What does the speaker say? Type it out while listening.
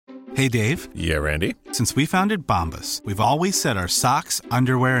Hey, Dave. Yeah, Randy? Since we founded Bombas, we've always said our socks,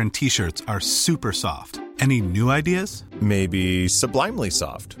 underwear, and T-shirts are super soft. Any new ideas? Maybe sublimely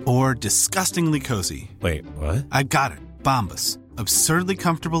soft. Or disgustingly cozy. Wait, what? I got it. Bombas. Absurdly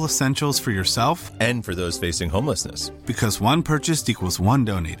comfortable essentials for yourself and for those facing homelessness. Because one purchased equals one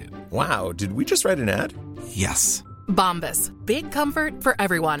donated. Wow, did we just write an ad? Yes. Bombas. Big comfort for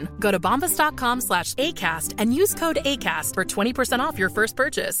everyone. Go to bombas.com/ACAST and use code ACAST for 20% off your first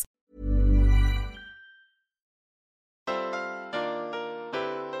purchase.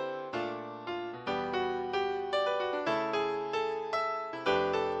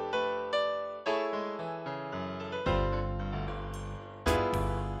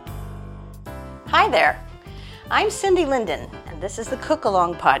 Hi there, I'm Cindy Linden, and this is the Cook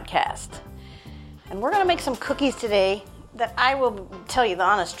Along Podcast. And we're going to make some cookies today that I will tell you the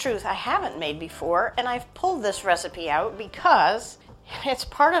honest truth, I haven't made before, and I've pulled this recipe out because it's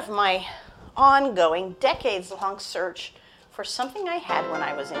part of my ongoing, decades-long search for something I had when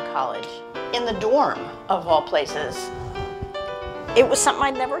I was in college, in the dorm, of all places. It was something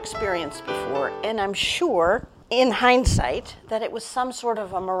I'd never experienced before, and I'm sure in hindsight, that it was some sort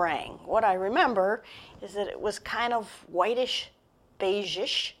of a meringue. What I remember is that it was kind of whitish,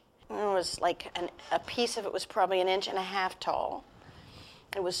 beige-ish. It was like a piece of it was probably 1.5 inches tall.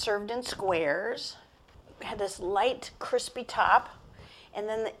 It was served in squares. It had this light, crispy top. And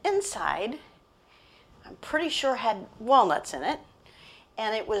then the inside, I'm pretty sure had walnuts in it.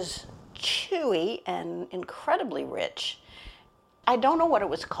 And it was chewy and incredibly rich. I don't know what it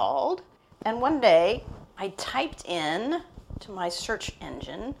was called. And one day, I typed in to my search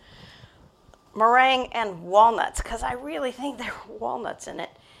engine meringue and walnuts because I really think there were walnuts in it.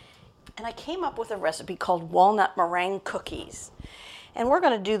 And I came up with a recipe called walnut meringue cookies. And we're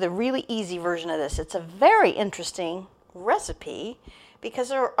going to do the really easy version of this. It's a very interesting recipe because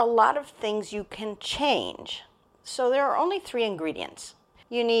there are a lot of things you can change. So there are only 3 ingredients.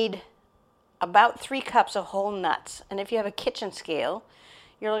 You need about 3 cups of whole nuts. And if you have a kitchen scale,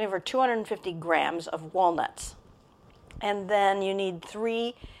 you're looking for 250 grams of walnuts. And then you need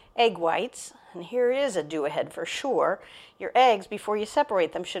 3 egg whites. And here is a do-ahead for sure. Your eggs, before you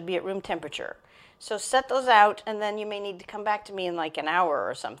separate them, should be at room temperature. So set those out, and then you may need to come back to me in like an hour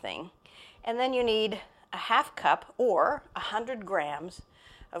or something. And then you need a 1/2 cup or 100 grams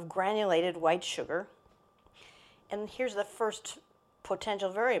of granulated white sugar. And here's the first potential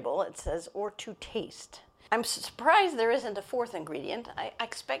variable. It says, or to taste. I'm surprised there isn't a 4th ingredient. I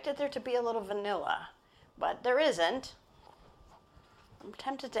expected there to be a little vanilla, but there isn't. I'm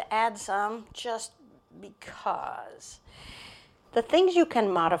tempted to add some just because. The things you can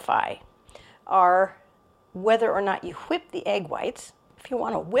modify are whether or not you whip the egg whites. If you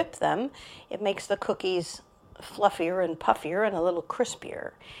want to whip them, it makes the cookies fluffier and puffier and a little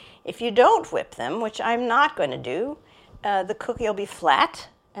crispier. If you don't whip them, which I'm not going to do, the cookie will be flat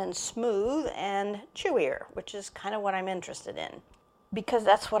and smooth and chewier, which is kind of what I'm interested in. Because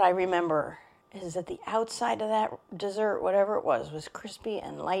that's what I remember, is that the outside of that dessert, whatever it was crispy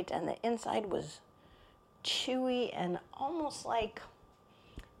and light, and the inside was chewy and almost like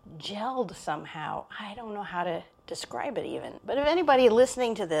gelled somehow. I don't know how to describe it even. But if anybody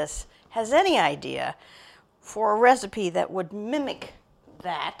listening to this has any idea for a recipe that would mimic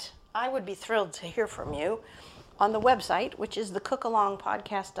that, I would be thrilled to hear from you. On the website, which is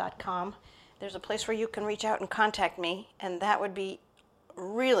thecookalongpodcast.com, there's a place where you can reach out and contact me, and that would be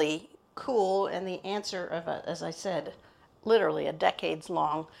really cool, and the answer of, as I said, literally a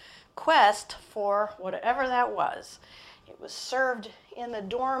decades-long quest for whatever that was. It was served in the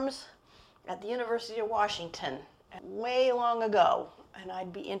dorms at the University of Washington way long ago, and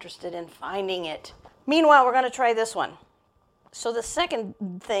I'd be interested in finding it. Meanwhile, we're going to try this one. So the second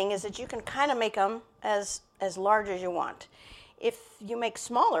thing is that you can kind of make them as large as you want. If you make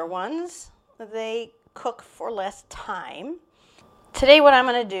smaller ones, they cook for less time. Today what I'm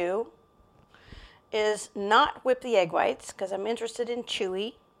going to do is not whip the egg whites because I'm interested in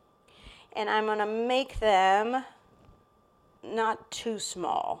chewy, and I'm going to make them not too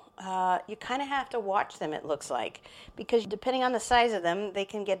small. You kind of have to watch them, it looks like, because depending on the size of them, they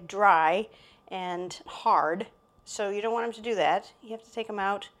can get dry and hard. So you don't want them to do that. You have to take them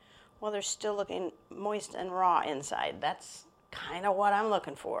out while they're still looking moist and raw inside. That's kind of what I'm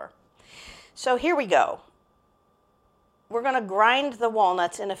looking for. So here we go. We're going to grind the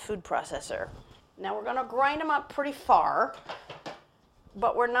walnuts in a food processor. Now we're going to grind them up pretty far,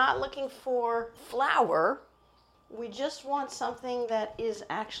 but we're not looking for flour. We just want something that is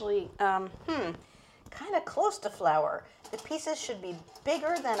actually kind of close to flour. The pieces should be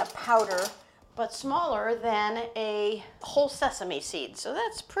bigger than a powder but smaller than a whole sesame seed. So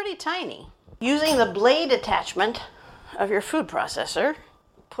that's pretty tiny. Using the blade attachment of your food processor,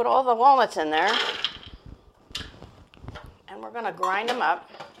 put all the walnuts in there, and we're gonna grind them up.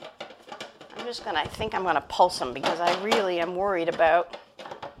 I think I'm gonna pulse them because I really am worried about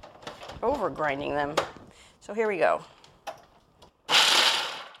over grinding them. So here we go.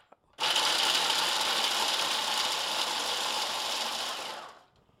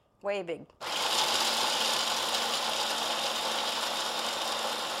 Way big.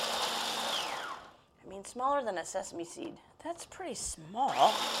 I mean, smaller than a sesame seed. That's pretty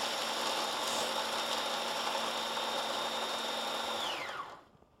small.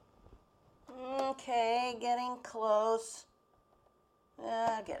 Okay, getting close.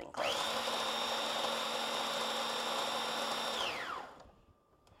 Getting close.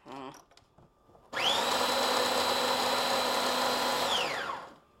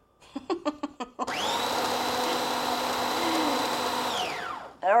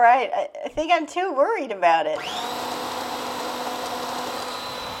 All right, I think I'm too worried about it.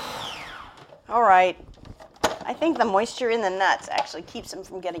 All right, I think the moisture in the nuts actually keeps them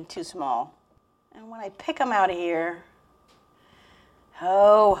from getting too small. And when I pick them out of here,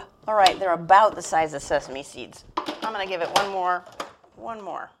 all right, they're about the size of sesame seeds. I'm gonna give it one more.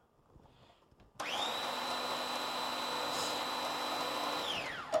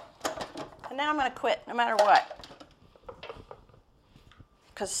 And now I'm gonna quit, no matter what.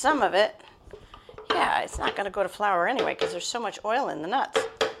 Because some of it, it's not gonna go to flour anyway, because there's so much oil in the nuts.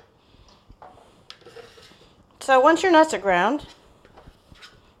 So once your nuts are ground,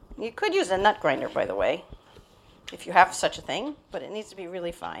 you could use a nut grinder, by the way, if you have such a thing, but it needs to be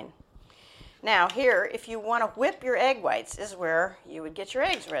really fine. Now here, if you want to whip your egg whites, is where you would get your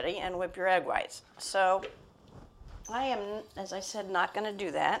eggs ready and whip your egg whites. So I am, as I said, not going to do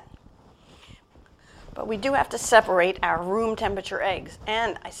that. But we do have to separate our room temperature eggs.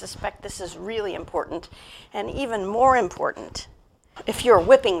 And I suspect this is really important, and even more important if you're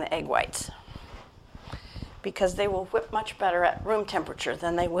whipping the egg whites, because they will whip much better at room temperature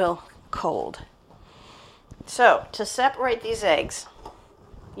than they will cold. So to separate these eggs,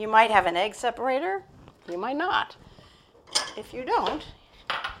 you might have an egg separator, you might not. If you don't,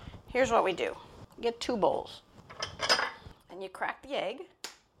 here's what we do. Get 2 bowls, and you crack the egg,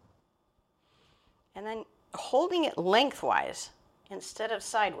 and then holding it lengthwise instead of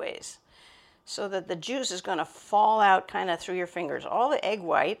sideways, so that the juice is going to fall out kind of through your fingers. All the egg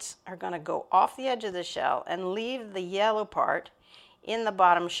whites are going to go off the edge of the shell and leave the yellow part in the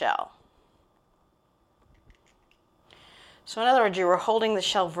bottom shell. So in other words, you were holding the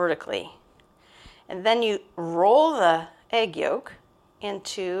shell vertically. And then you roll the egg yolk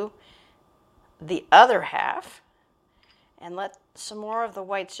into the other half and let some more of the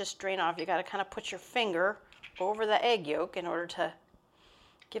whites just drain off. You got to kind of put your finger over the egg yolk in order to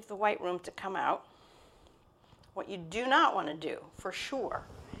give the white room to come out. What you do not want to do, for sure,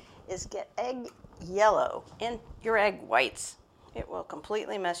 is get egg yellow in your egg whites. It will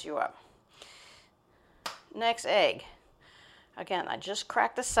completely mess you up. Next egg. Again, I just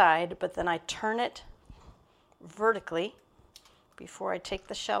crack the side, but then I turn it vertically before I take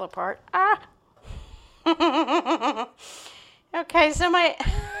the shell apart. Okay, so my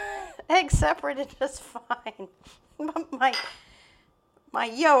egg separated just fine. But my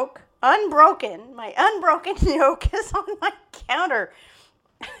yolk, my unbroken yolk is on my counter.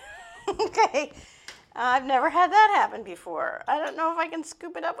 Okay, I've never had that happen before. I don't know if I can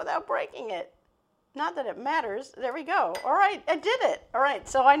scoop it up without breaking it. Not that it matters. There we go. All right, I did it. All right,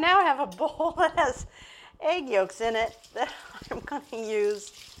 so I now have a bowl that has egg yolks in it that I'm going to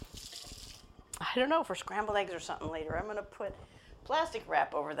use, I don't know, for scrambled eggs or something later. I'm going to put plastic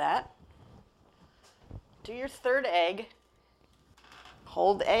wrap over that. Do your third egg.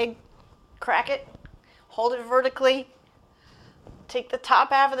 Hold the egg, crack it, hold it vertically, take the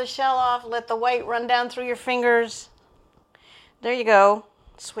top half of the shell off, let the white run down through your fingers. There you go.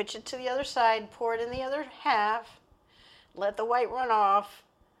 Switch it to the other side, pour it in the other half, let the white run off,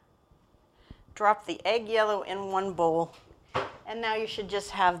 drop the egg yellow in one bowl, and now you should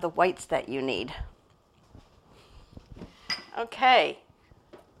just have the whites that you need. Okay.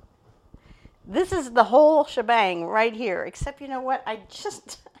 This is the whole shebang right here, except you know what? I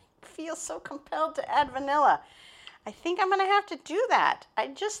feel so compelled to add vanilla. I think I'm going to have to do that. I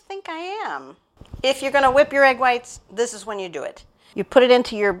just think I am. If you're going to whip your egg whites, this is when you do it. You put it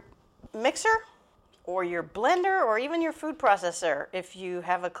into your mixer or your blender or even your food processor if you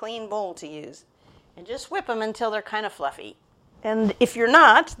have a clean bowl to use, and just whip them until they're kind of fluffy. And if you're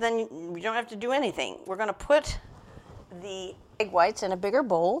not, then you don't have to do anything. We're going to put the egg whites in a bigger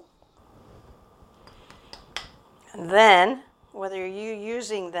bowl. And then, whether you're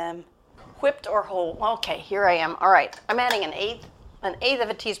using them whipped or whole, okay, here I am. All right, I'm adding an eighth of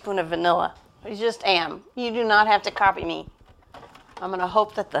a teaspoon of vanilla. I just am. You do not have to copy me. I'm going to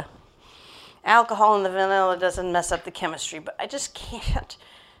hope that the alcohol in the vanilla doesn't mess up the chemistry, but I just can't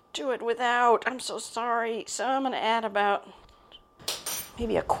do it without. I'm so sorry. So I'm going to add about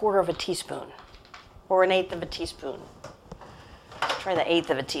maybe a quarter of a teaspoon or an eighth of a teaspoon. Try the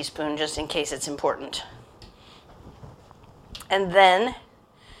eighth of a teaspoon just in case it's important. And then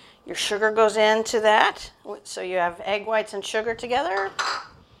your sugar goes into that. So you have egg whites and sugar together.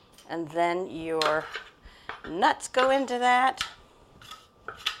 And then your nuts go into that.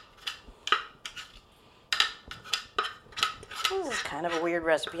 This is kind of a weird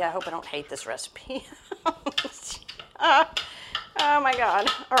recipe. I hope I don't hate this recipe. Oh my God.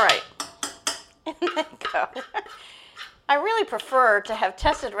 All right. And then go. I really prefer to have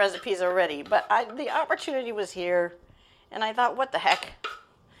tested recipes already, but the opportunity was here, and I thought, what the heck?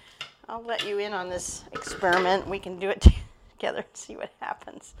 I'll let you in on this experiment. We can do it together and see what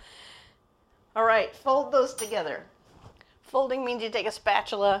happens. All right, fold those together. Folding means you take a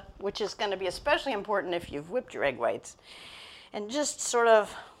spatula, which is going to be especially important if you've whipped your egg whites, and just sort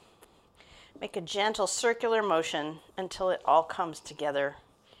of make a gentle circular motion until it all comes together.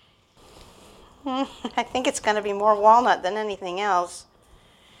 I think it's going to be more walnut than anything else.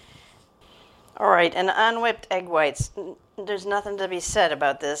 All right, and unwhipped egg whites. There's nothing to be said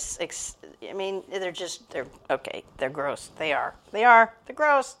about this. I mean, they're okay. They're gross. They're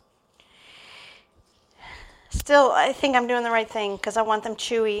gross. Still, I think I'm doing the right thing because I want them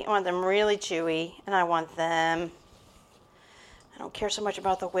chewy. I want them really chewy, and I don't care so much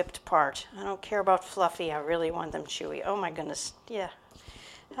about the whipped part. I don't care about fluffy. I really want them chewy. Oh my goodness. Yeah,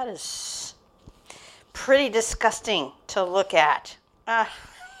 that is pretty disgusting to look at.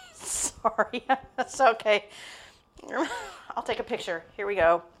 Sorry. That's okay. I'll take a picture. Here we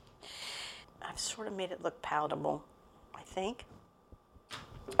go. I've sort of made it look palatable, I think.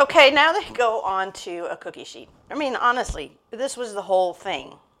 Okay, now they go on to a cookie sheet. I mean, honestly, this was the whole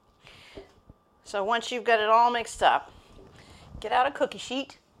thing. So once you've got it all mixed up, get out a cookie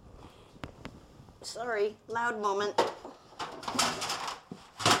sheet. Sorry, loud moment.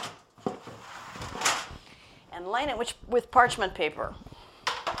 And line it with parchment paper.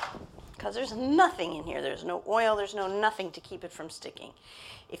 Because there's nothing in here. There's no oil, there's no nothing to keep it from sticking.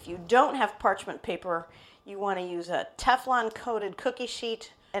 If you don't have parchment paper, you want to use a Teflon coated cookie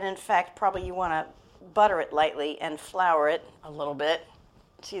sheet. And in fact, probably you want to butter it lightly and flour it a little bit.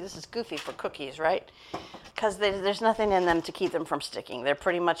 See, this is goofy for cookies, right? Because there's nothing in them to keep them from sticking. They're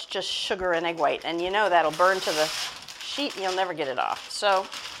pretty much just sugar and egg white. And you know that'll burn to the sheet and you'll never get it off. So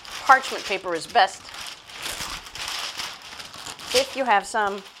parchment paper is best if you have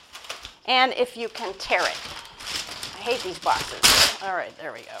some. And if you can tear it. I hate these boxes. All right,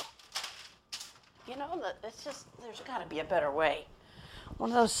 there we go. You know, it's just, there's got to be a better way.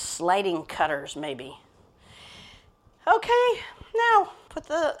 One of those sliding cutters, maybe. Okay, now put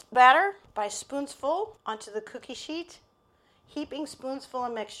the batter by spoonsful onto the cookie sheet, heaping spoonsful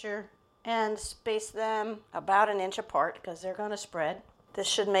of mixture, and space them about an inch apart because they're going to spread. This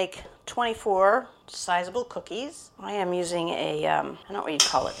should make 24 sizable cookies. I am using I don't know what you'd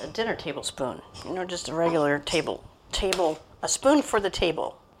call it, a dinner tablespoon. You know, just a regular a spoon for the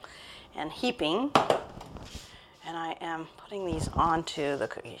table. And heaping, and I am putting these onto the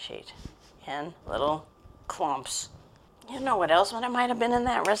cookie sheet in little clumps. You know what else might have been in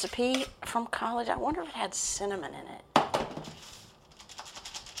that recipe from college? I wonder if it had cinnamon in it.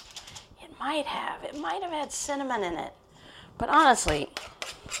 It might have had cinnamon in it. But honestly,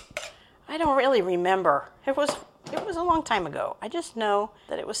 I don't really remember. It was a long time ago. I just know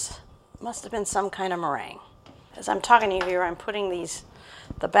that must have been some kind of meringue. As I'm talking to you here, I'm putting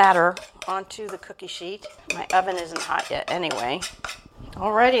the batter onto the cookie sheet. My oven isn't hot yet anyway.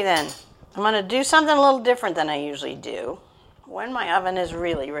 Alrighty then. I'm going to do something a little different than I usually do. When my oven is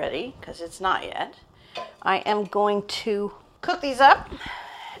really ready, because it's not yet, I am going to cook these up.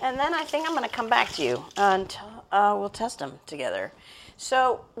 And then I think I'm going to come back to you and we'll test them together.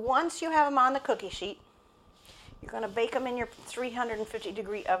 So once you have them on the cookie sheet, you're going to bake them in your 350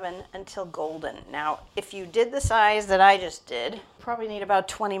 degree oven until golden. Now, if you did the size that I just did, probably need about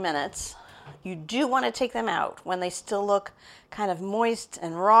 20 minutes. You do want to take them out when they still look kind of moist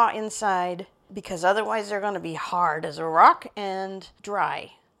and raw inside, because otherwise they're going to be hard as a rock and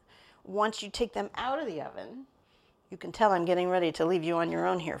dry. Once you take them out of the oven, you can tell I'm getting ready to leave you on your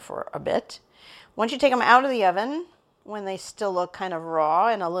own here for a bit. Once you take them out of the oven, when they still look kind of raw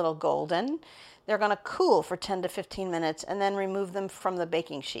and a little golden, they're going to cool for 10 to 15 minutes and then remove them from the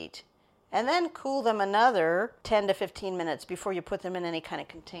baking sheet. and then cool them another 10 to 15 minutes before you put them in any kind of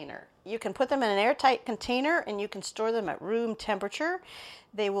container. You can put them in an airtight container and you can store them at room temperature.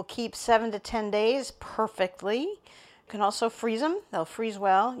 They will keep 7 to 10 days perfectly. You can also freeze them. They'll freeze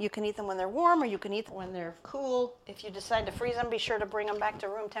well. You can eat them when they're warm or you can eat them when they're cool. If you decide to freeze them, be sure to bring them back to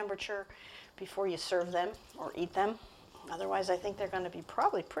room temperature before you serve them or eat them. Otherwise, I think they're going to be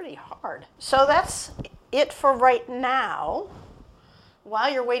probably pretty hard. So that's it for right now.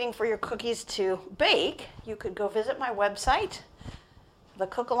 While you're waiting for your cookies to bake, you could go visit my website,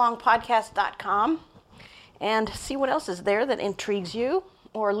 thecookalongpodcast.com, and see what else is there that intrigues you,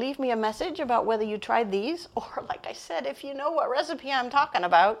 or leave me a message about whether you tried these, or like I said, if you know what recipe I'm talking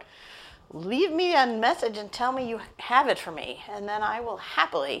about, leave me a message and tell me you have it for me, and then I will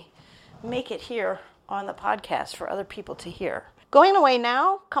happily make it here on the podcast for other people to hear. Going away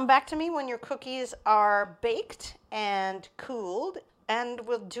now, come back to me when your cookies are baked and cooled, and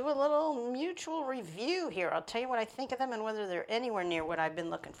we'll do a little mutual review here. I'll tell you what I think of them and whether they're anywhere near what I've been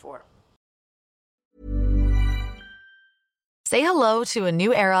looking for. Say hello to a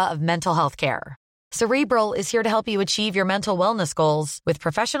new era of mental health care. Cerebral is here to help you achieve your mental wellness goals with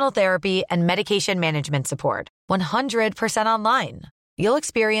professional therapy and medication management support. 100% online. You'll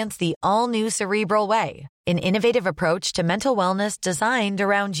experience the all-new Cerebral Way, an innovative approach to mental wellness designed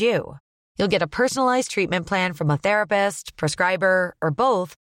around you. You'll get a personalized treatment plan from a therapist, prescriber, or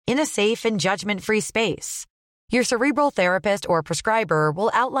both in a safe and judgment-free space. Your Cerebral therapist or prescriber will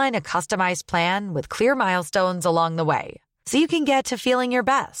outline a customized plan with clear milestones along the way, so you can get to feeling your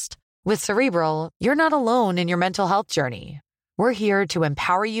best. With Cerebral, you're not alone in your mental health journey. We're here to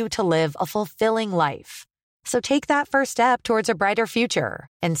empower you to live a fulfilling life. So take that first step towards a brighter future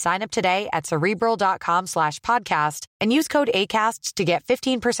and sign up today at Cerebral.com/podcast and use code ACAST to get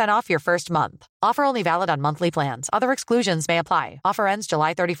 15% off your first month. Offer only valid on monthly plans. Other exclusions may apply. Offer ends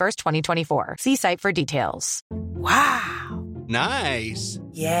July 31st, 2024. See site for details. Wow. Nice.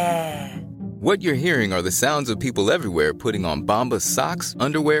 Yeah. What you're hearing are the sounds of people everywhere putting on Bombas socks,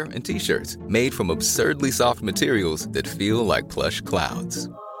 underwear, and T-shirts made from absurdly soft materials that feel like plush clouds.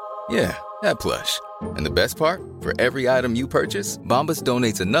 Yeah, that plush. And the best part? For every item you purchase, Bombas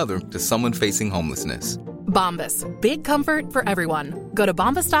donates another to someone facing homelessness. Bombas. Big comfort for everyone. Go to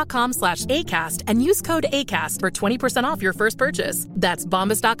bombas.com/ACAST and use code ACAST for 20% off your first purchase. That's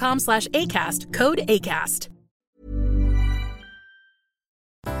bombas.com/ACAST. Code ACAST.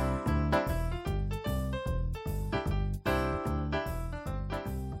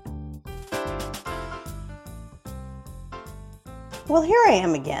 Well, here I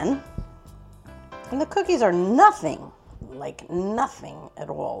am again. And the cookies are nothing like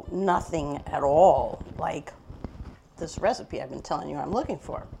this recipe I've been telling you I'm looking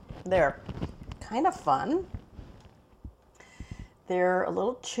for. They're kind of fun. They're a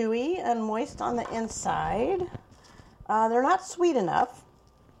little chewy and moist on the inside. They're not sweet enough.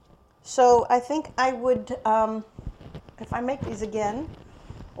 So I think I would, if I make these again,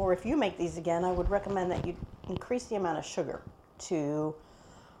 or if you make these again, I would recommend that you increase the amount of sugar to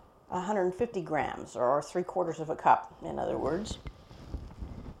 150 grams, or 3/4 of a cup, in other words.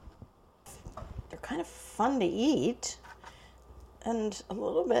 They're kind of fun to eat and a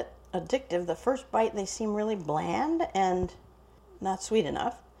little bit addictive. The first bite, they seem really bland and not sweet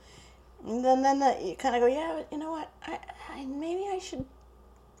enough. And then you kind of go, yeah, but you know what? Maybe I should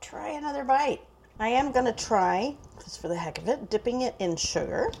try another bite. I am going to try, just for the heck of it, dipping it in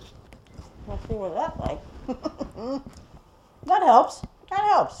sugar. We'll see what that's like. That helps.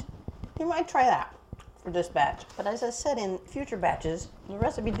 You might try that for this batch. But as I said in future batches, the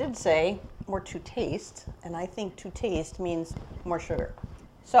recipe did say more to taste, and I think to taste means more sugar.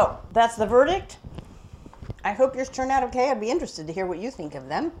 So that's the verdict. I hope yours turned out okay. I'd be interested to hear what you think of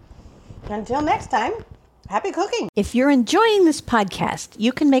them. Until next time, happy cooking. If you're enjoying this podcast,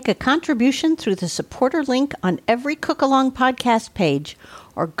 you can make a contribution through the supporter link on every Cook Along podcast page,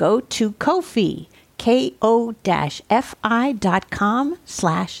 or go to Ko-fi,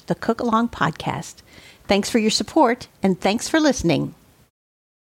 ko-fi.com/thecookalongpodcast. Thanks for your support, and thanks for listening.